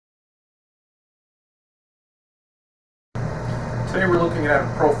Today we're looking at a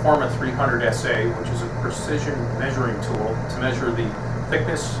Proforma 300 SA, which is a precision measuring tool to measure the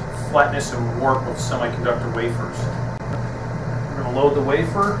thickness, flatness, and warp of semiconductor wafers. We're going to load the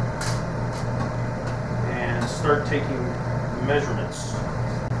wafer and start taking measurements.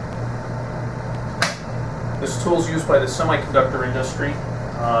 This tool is used by the semiconductor industry,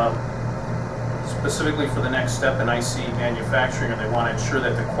 specifically for the next step in IC manufacturing, and they want to ensure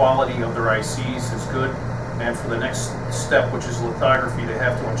that the quality of their ICs is good. And for the next step, which is lithography, they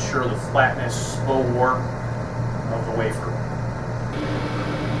have to ensure the flatness, slow warp of the wafer.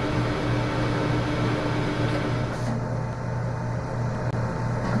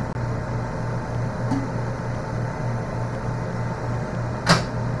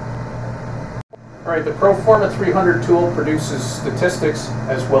 Alright, the Proforma 300 tool produces statistics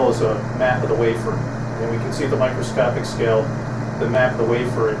as well as a map of the wafer. And we can see at the microscopic scale the map of the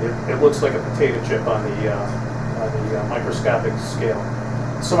wafer. It looks like a potato chip on the microscopic scale.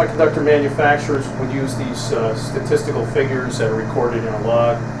 Semiconductor manufacturers would use these statistical figures that are recorded in a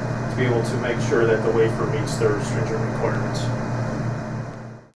log to be able to make sure that the wafer meets their stringent requirements.